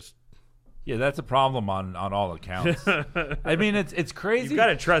 Kalisto just. Yeah, that's a problem on all accounts. I mean, it's crazy. You've got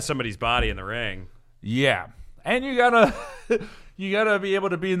to trust somebody's body in the ring. Yeah, and you gotta be able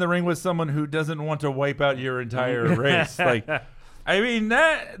to be in the ring with someone who doesn't want to wipe out your entire race. Like, I mean,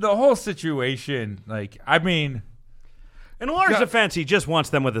 the whole situation. Like, I mean, in Lars' defense, he just wants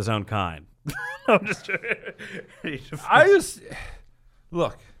them with his own kind.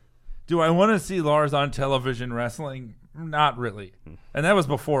 Look. Do I want to see Lars on television wrestling? Not really, and that was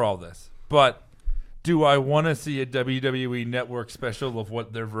before all this. But do I want to see a WWE Network special of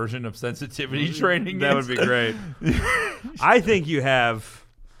what their version of sensitivity training that is? That would be great. I think you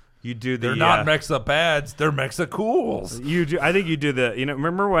do the. They're not Mexa-pads. They're Mexa-cools. You do. I think you do the.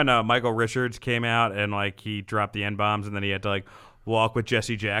 Remember when Michael Richards came out and like he dropped the N-bombs and then he had to like walk with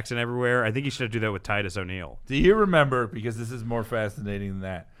Jesse Jackson everywhere? I think you should do that with Titus O'Neil. Do you remember? Because this is more fascinating than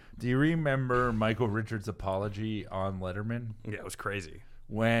that. Do you remember Michael Richards' apology on Letterman? Yeah, it was crazy.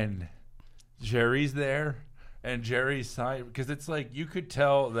 When Jerry's there and Jerry's side, because it's like you could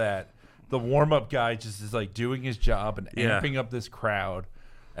tell that the warm-up guy just is like doing his job and amping up this crowd,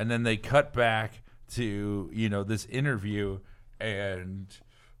 and then they cut back to this interview, and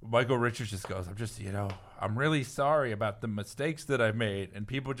Michael Richards just goes, I'm really sorry about the mistakes that I made. And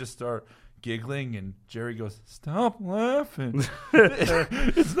people just start giggling, and Jerry goes, stop laughing.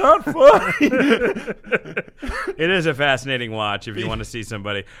 It's not funny. It is a fascinating watch if you want to see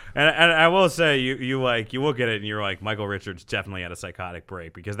somebody. And I will say, you look at it and you're like, Michael Richards definitely had a psychotic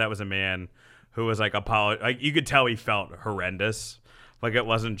break, because that was a man who was like you could tell he felt horrendous. Like, it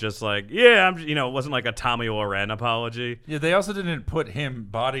wasn't just like, it wasn't like a Tommy Loren apology. Yeah, they also didn't put him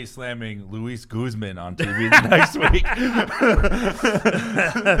body slamming Luis Guzman on TV the next week.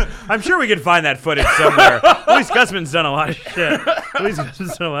 I'm sure we can find that footage somewhere. Luis Guzman's done a lot of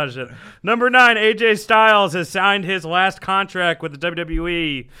shit. Number 9, AJ Styles has signed his last contract with the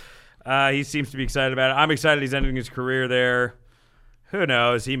WWE. He seems to be excited about it. I'm excited he's ending his career there. Who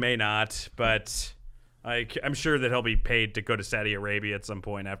knows? He may not, but I'm sure that he'll be paid to go to Saudi Arabia at some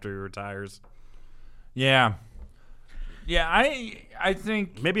point after he retires. Yeah. Yeah, I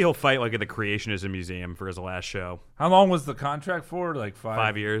think... Maybe he'll fight like at the Creationism Museum for his last show. How long was the contract for? Like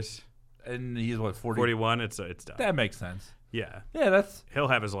 5 years. And he's, 41? It's done. That makes sense. Yeah. Yeah, He'll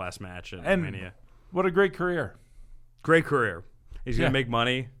have his last match in Mania. What a great career. Great career. He's going to make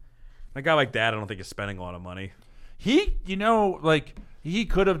money. A guy like that, I don't think is spending a lot of money. He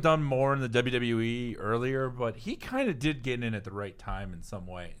could have done more in the WWE earlier, but he kind of did get in at the right time in some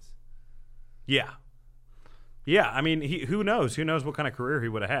ways. Yeah. Yeah, I mean, who knows? Who knows what kind of career he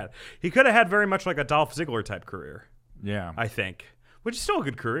would have had? He could have had very much like a Dolph Ziggler type career. Yeah. I think. Which is still a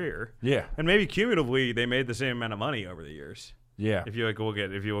good career. Yeah. And maybe cumulatively they made the same amount of money over the years. Yeah. If you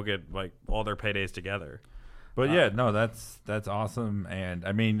look at like all their paydays together. But that's awesome. And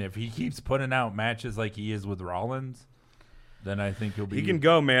I mean, if he keeps putting out matches like he is with Rollins, then I think he'll be... He can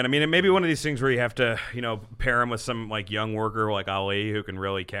go, man. I mean, it may be one of these things where you have to, pair him with some like young worker like Ali who can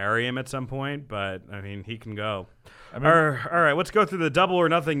really carry him at some point. But I mean, he can go. All right, let's go through the Double or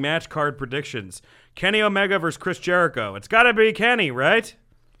Nothing match card predictions. Kenny Omega versus Chris Jericho. It's got to be Kenny, right?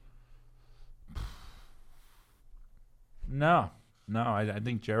 No, I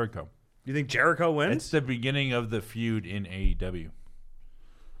think Jericho. You think Jericho wins? It's the beginning of the feud in AEW.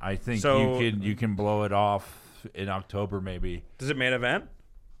 I think you can blow it off in October, maybe. Does it main event?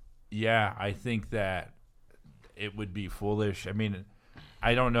 Yeah, I think that it would be foolish. I mean,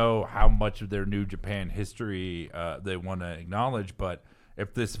 I don't know how much of their New Japan history they want to acknowledge, but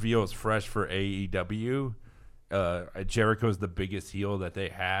if this feels fresh for AEW, Jericho's the biggest heel that they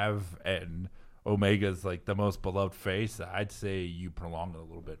have, and Omega's like the most beloved face. I'd say you prolong it a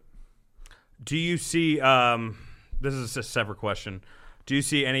little bit. Do you see? This is a separate question. Do you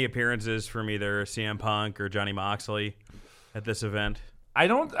see any appearances from either CM Punk or Johnny Moxley at this event? I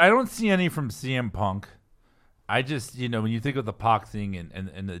don't see any from CM Punk. I just, when you think of the Pac thing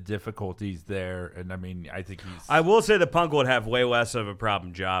and the difficulties there, and I mean, I think he's... I will say that Punk would have way less of a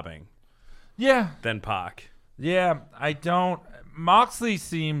problem jobbing. Yeah. Than Pac. Yeah, I don't... Moxley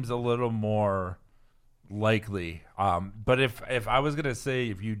seems a little more likely. But if I was going to say,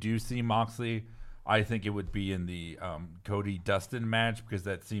 if you do see Moxley, I think it would be in the Cody-Dustin match, because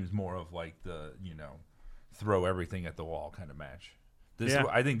that seems more of like the, throw everything at the wall kind of match.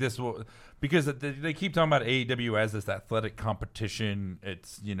 I think this will, because they keep talking about AEW as this athletic competition.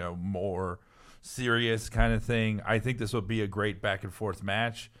 It's, more serious kind of thing. I think this will be a great back and forth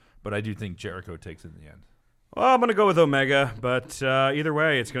match, but I do think Jericho takes it in the end. Well, I'm going to go with Omega, but either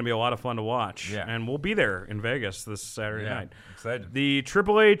way, it's going to be a lot of fun to watch. Yeah. And we'll be there in Vegas this Saturday night. Excited. The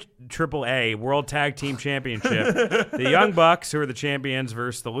AAA World Tag Team Championship. The Young Bucks, who are the champions,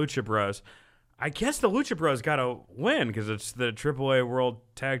 versus the Lucha Bros. I guess the Lucha Bros got to win because it's the AAA World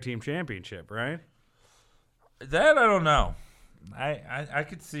Tag Team Championship, right? That I don't know. I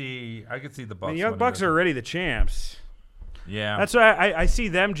could see the Bucks. The Young Bucks are already the champs. Yeah, that's why I see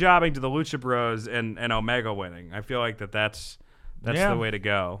them jobbing to the Lucha Bros and Omega winning. I feel like that's the way to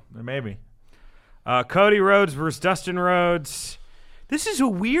go. Maybe. Cody Rhodes versus Dustin Rhodes. This is a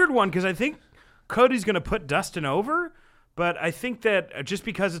weird one because I think Cody's going to put Dustin over. But I think that just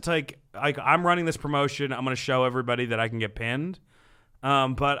because it's like I'm running this promotion, I'm going to show everybody that I can get pinned.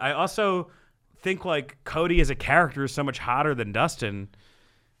 But I also think like Cody as a character is so much hotter than Dustin.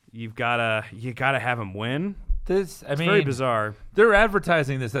 You gotta have him win. It's very bizarre. They're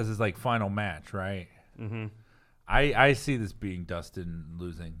advertising this as his like final match, right? Mm-hmm. I see this being Dustin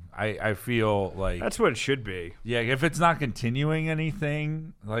losing. I feel like that's what it should be. Yeah, if it's not continuing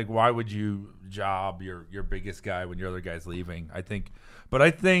anything, like why would you job your biggest guy when your other guy's leaving? Do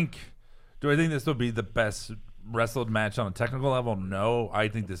I think this will be the best wrestled match on a technical level? No, I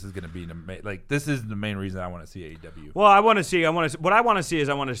think this is going to be this is the main reason I want to see AEW. Well, I want to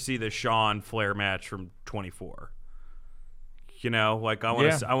see the Shawn Flair match from 24. You know, like I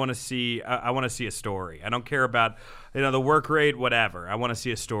want to see a story. I don't care about the work rate, whatever. I want to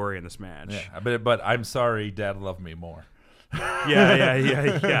see a story in this match. Yeah, but I'm sorry, Dad loved me more.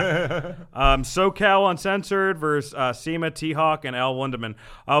 Yeah. SoCal Uncensored versus Seema, T-Hawk, and Al Wunderman.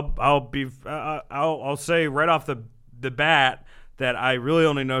 I'll say right off the bat that I really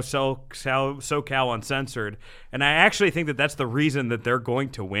only know SoCal Uncensored, and I actually think that that's the reason that they're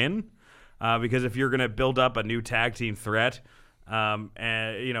going to win. Because if you're going to build up a new tag team threat, and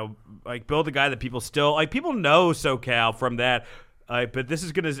like build a guy that people still like, people know SoCal from that, but this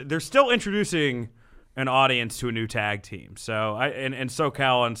is they're still introducing an audience to a new tag team. So and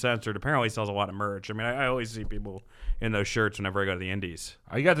SoCal Uncensored apparently sells a lot of merch. I mean, I always see people in those shirts whenever I go to the Indies.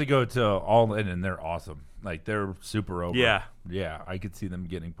 I got to go to All In, and they're awesome. Like, they're super over. Yeah, I could see them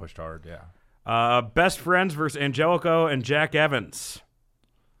getting pushed hard. Yeah. Best Friends versus Angelico and Jack Evans.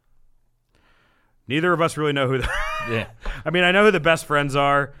 Neither of us really know who. Yeah. I mean, I know who the Best Friends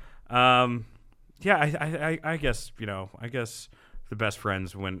are. I guess the Best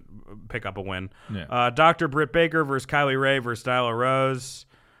Friends pick up a win. Yeah. Dr. Britt Baker versus Kylie Ray versus Nyla Rose.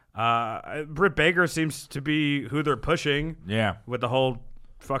 Britt Baker seems to be who they're pushing. Yeah. With the whole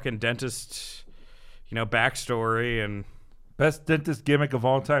fucking dentist, backstory and best dentist gimmick of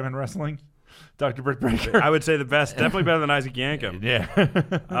all time in wrestling. Dr. Britt Baker. I would say the best. Definitely better than Isaac Yankem.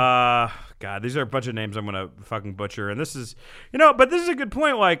 Yeah. God, these are a bunch of names I'm going to fucking butcher. And this is, but this is a good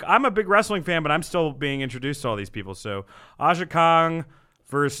point. Like, I'm a big wrestling fan, but I'm still being introduced to all these people. So, Aja Kong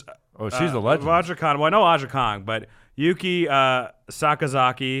versus... Oh, she's a legend. Aja Kong. Well, I know Aja Kong, but Yuki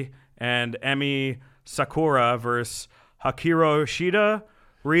Sakazaki and Emi Sakura versus Hakiro Shida,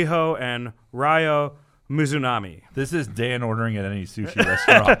 Riho, and Ryo Mizunami. This is Dan ordering at any sushi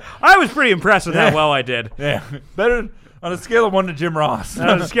restaurant. I was pretty impressed with how well I did. Yeah. Better on a scale of 1 to Jim Ross.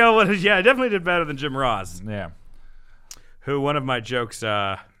 On a scale of 1, yeah, I definitely did better than Jim Ross. Yeah. Who, one of my jokes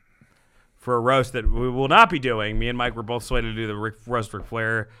for a roast that we will not be doing, me and Mike were both slated to do the roast Ric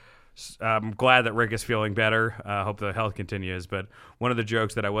Flair. I'm glad that Rick is feeling better. Hope the health continues. But one of the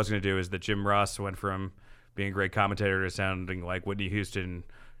jokes that I was going to do is that Jim Ross went from being a great commentator to sounding like Whitney Houston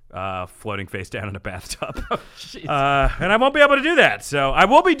floating face down in a bathtub. And I won't be able to do that. So I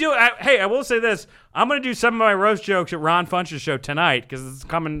will be doing... I will say this. I'm going to do some of my roast jokes at Ron Funch's show tonight because it's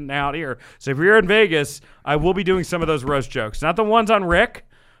coming out here. So if you're in Vegas, I will be doing some of those roast jokes. Not the ones on Rick,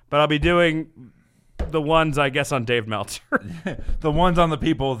 but I'll be doing the ones, I guess, on Dave Meltzer. The ones on the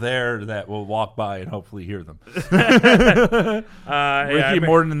people there that will walk by and hopefully hear them. Ricky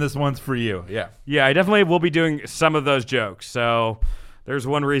Morton, and this one's for you. Yeah. Yeah, I definitely will be doing some of those jokes. So... there's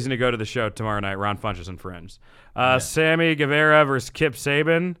one reason to go to the show tomorrow night. Ron Funches and Friends. Sammy Guevara versus Kip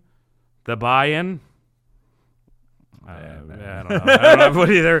Saban. The buy-in. I don't know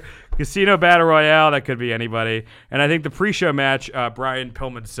what either. Casino Battle Royale. That could be anybody. And I think the pre-show match, Brian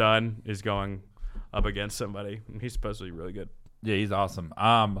Pillman's son is going up against somebody. He's supposed to be really good. Yeah, he's awesome.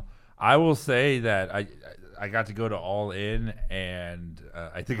 I will say that I got to go to All In, and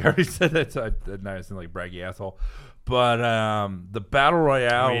I think I already said that. So now I sound like braggy asshole. But the Battle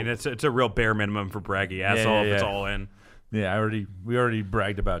Royale... I mean, it's a real bare minimum for braggy asshole if it's All In. Yeah, we already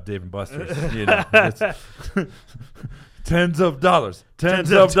bragged about Dave and Buster's. It's tens of dollars.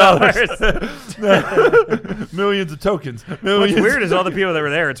 Millions of tokens. What's weird is all the people that were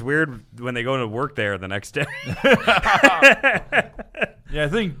there. It's weird when they go into work there the next day. Yeah, I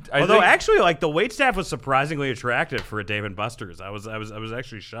think. Actually, like the wait staff was surprisingly attractive for a Dave and Buster's. I was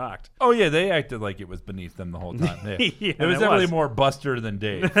actually shocked. Oh yeah, they acted like it was beneath them the whole time. Yeah. Yeah, it was definitely more Buster than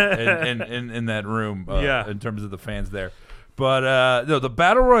Dave in that room. In terms of the fans there, but no, the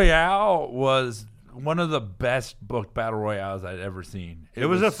Battle Royale was one of the best booked Battle Royales I'd ever seen. It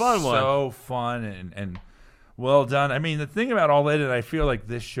was a fun one. So fun and well done. I mean, the thing about All In, and I feel like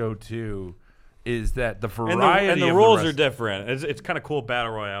this show too, is that the variety and the rules are different. It's kind of cool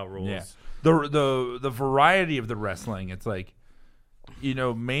Battle Royale rules. Yeah. The variety of the wrestling. It's like,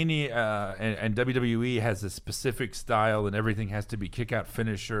 Mania and WWE has a specific style, and everything has to be kick-out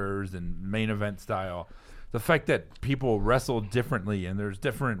finishers and main event style. The fact that people wrestle differently and there's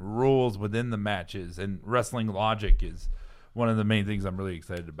different rules within the matches and wrestling logic is one of the main things I'm really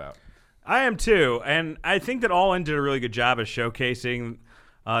excited about. I am too, and I think that All In did a really good job of showcasing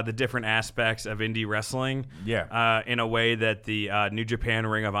the different aspects of indie wrestling. Yeah. In a way that the New Japan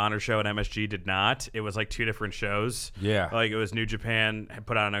Ring of Honor show at MSG did not. It was like two different shows. Yeah. Like it was New Japan had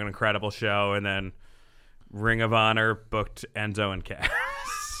put on an incredible show, and then Ring of Honor booked Enzo and Cass.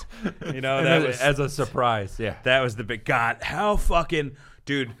 That was as a surprise. Yeah. That was the big God. How fucking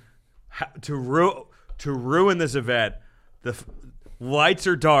dude to ruin this event. The lights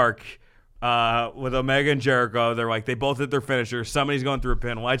are dark. with Omega and Jericho. They're like, they both hit their finisher. Somebody's going through a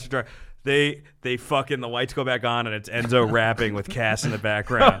pin. Lights are dark. They fucking, the lights go back on, and it's Enzo rapping with Cass in the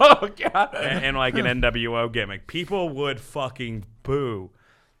background. Oh, God. And like an NWO gimmick. People would fucking boo.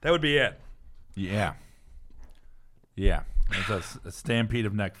 That would be it. Yeah. Yeah. It's a stampede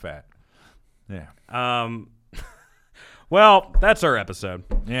of neck fat. Yeah. Well, that's our episode.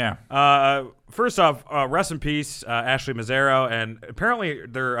 Yeah. First off, rest in peace, Ashley Mazzaro, and apparently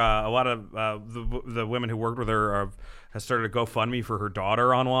there a lot of the women who worked with her has started a GoFundMe for her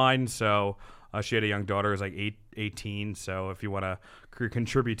daughter online. So she had a young daughter who's like 18. So if you want to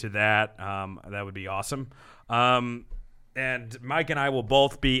contribute to that, that would be awesome. And Mike and I will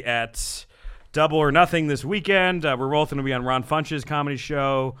both be at Double or Nothing this weekend. We're both going to be on Ron Funch's comedy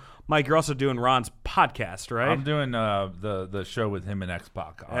show. Mike, you're also doing Ron's podcast, right? I'm doing the show with him and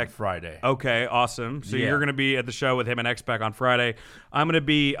X-Pac on Friday. Okay, awesome. So you're going to be at the show with him and X-Pac on Friday. I'm going to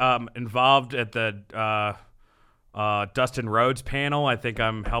be involved at the Dustin Rhodes panel. I think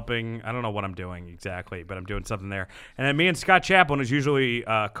I'm helping. I don't know what I'm doing exactly, but I'm doing something there. And then me and Scott Chaplin, who's usually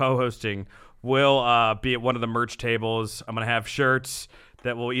co-hosting, will be at one of the merch tables. I'm going to have shirts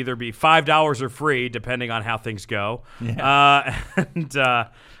that will either be $5 or free, depending on how things go. Yeah.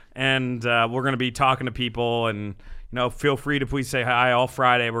 And we're going to be talking to people, and feel free to please say hi all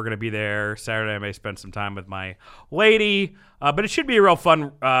Friday. We're going to be there. Saturday I may spend some time with my lady, but it should be a real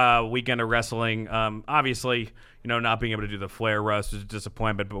fun weekend of wrestling. Obviously, not being able to do the Flair roast is a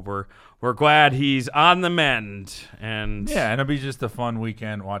disappointment, but we're glad he's on the mend. And yeah, and it'll be just a fun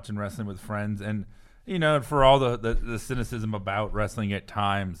weekend watching wrestling with friends, and for all the cynicism about wrestling at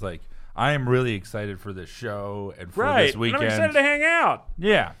times, like, I am really excited for this show and for this weekend. And I'm excited to hang out.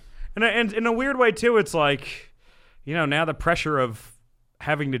 Yeah. And in a weird way, too, it's like, now the pressure of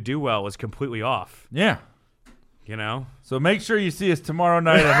having to do well is completely off. Yeah. So make sure you see us tomorrow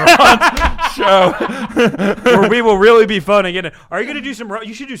night on Ron's show. Where we will really be fun again. Are you going to do some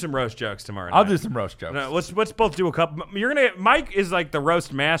you should do some roast jokes tomorrow night. I'll do some roast jokes. No, let's both do a couple. Mike is like the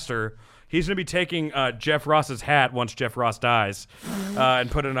roast master. He's going to be taking Jeff Ross's hat once Jeff Ross dies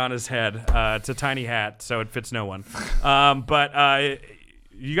and put it on his head. It's a tiny hat, so it fits no one. But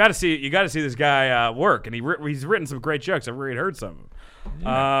you got to see this guy work, and he's written some great jokes. I've already heard some.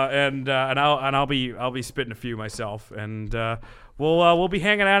 Yeah. And I'll be spitting a few myself, and we'll be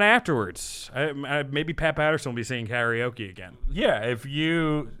hanging out afterwards. Maybe Pat Patterson will be singing karaoke again. Yeah, if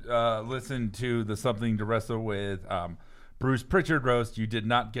you listen to the Something to Wrestle With Bruce Pritchard roast, you did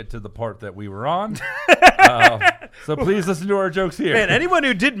not get to the part that we were on. So please listen to our jokes here. Man, anyone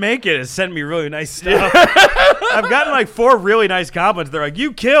who did make it has sent me really nice stuff. I've gotten like 4 really nice compliments. They're like,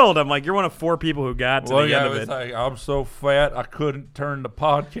 "You killed." I'm like, "You're one of 4 people who got to the end of it." Like, I'm so fat I couldn't turn the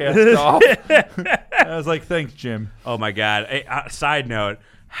podcast off. I was like, "Thanks, Jim." Oh my God. Hey, side note,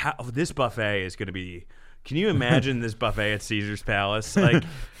 this buffet is going to be. Can you imagine this buffet at Caesar's Palace? Like,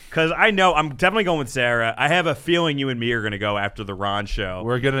 because I know I'm definitely going with Sarah. I have a feeling you and me are going to go after the Ron show.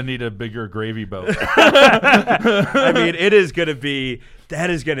 We're going to need a bigger gravy boat. I mean, that is going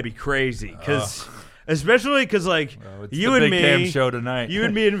to be crazy. Especially because, like, you and me. Big show tonight. You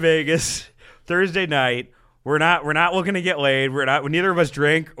and me in Vegas, Thursday night. We're not looking to get laid. Neither of us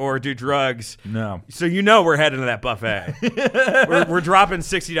drink or do drugs. No. So we're heading to that buffet. we're dropping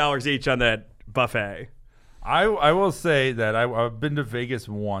 $60 each on that buffet. I will say that I've been to Vegas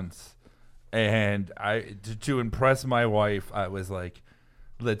once, and to impress my wife, I was like,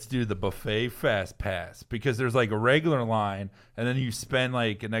 let's do the buffet fast pass, because there's like a regular line, and then you spend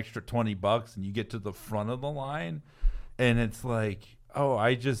like an extra $20 and you get to the front of the line, and it's like, oh,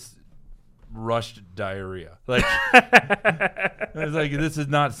 I just rushed diarrhea. Like, it's like, this does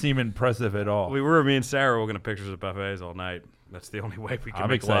not seem impressive at all. Me and Sarah were looking at pictures of buffets all night. That's the only way we can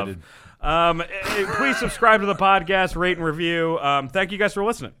make excited. Love. Please subscribe to the podcast, rate and review. Thank you guys for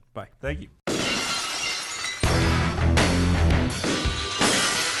listening. Bye. Thank you.